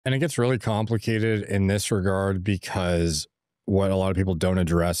And it gets really complicated in this regard because what a lot of people don't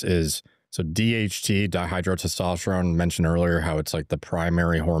address is so DHT, dihydrotestosterone, mentioned earlier how it's like the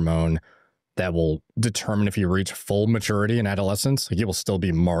primary hormone that will determine if you reach full maturity in adolescence. Like you will still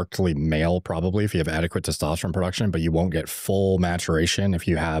be markedly male probably if you have adequate testosterone production, but you won't get full maturation if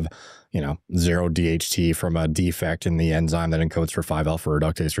you have, zero DHT from a defect in the enzyme that encodes for 5-alpha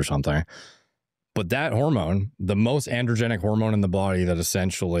reductase or something. But that hormone, the most androgenic hormone in the body that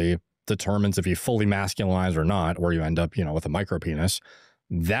essentially determines if you fully masculinize or not, or you end up, with a micropenis,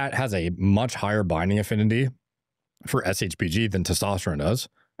 that has a much higher binding affinity for SHBG than testosterone does.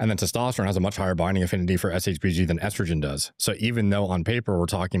 And then testosterone has a much higher binding affinity for SHBG than estrogen does. So even though on paper we're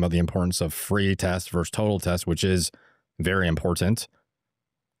talking about the importance of free test versus total test, which is very important,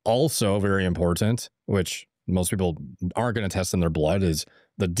 also very important, which most people aren't going to test in their blood, is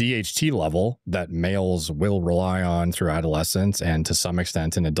the DHT level that males will rely on through adolescence and to some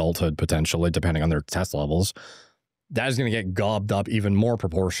extent in adulthood, potentially, depending on their test levels. That is going to get gobbed up even more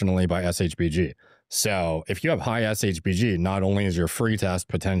proportionally by SHBG. So if you have high SHBG, not only is your free test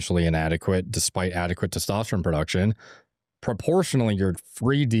potentially inadequate despite adequate testosterone production, proportionally your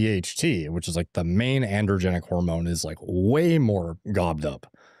free DHT, which is like the main androgenic hormone, is like way more gobbed up.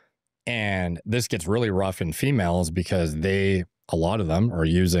 And this gets really rough in females because a lot of them are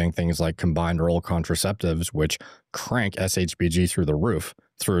using things like combined oral contraceptives, which crank SHBG through the roof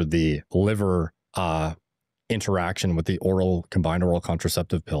through the liver interaction with the combined oral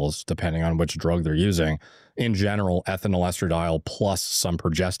contraceptive pills, depending on which drug they're using. In general, ethinyl estradiol plus some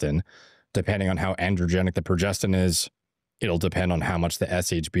progestin. Depending on how androgenic the progestin is, it'll depend on how much the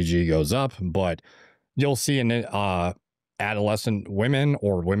SHBG goes up. But you'll see in adolescent women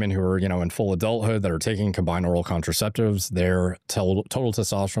or women who are, in full adulthood that are taking combined oral contraceptives, their total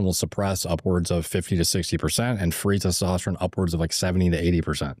testosterone will suppress upwards of 50 to 60% and free testosterone upwards of like 70 to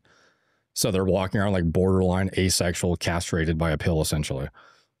 80%. So they're walking around like borderline asexual, castrated by a pill, essentially.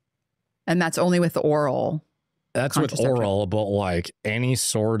 And that's only with the oral. That's with oral, but like any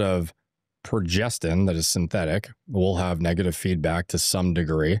sort of progestin that is synthetic will have negative feedback to some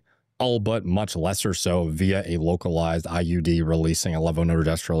degree, all but much lesser so via a localized IUD releasing a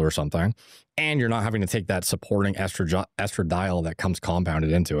levonorgestrel or something. And you're not having to take that supporting estradiol that comes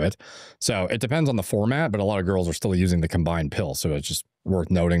compounded into it. So it depends on the format, but a lot of girls are still using the combined pill. So it's just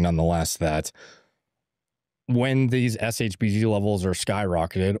worth noting nonetheless that when these SHBG levels are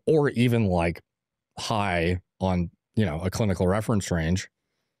skyrocketed or even like high on, a clinical reference range,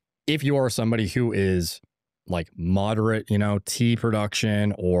 if you are somebody who is like moderate, T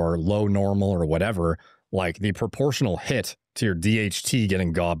production or low normal or whatever, like the proportional hit to your DHT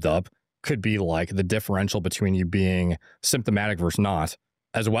getting gobbed up could be like the differential between you being symptomatic versus not,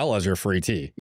 as well as your free T.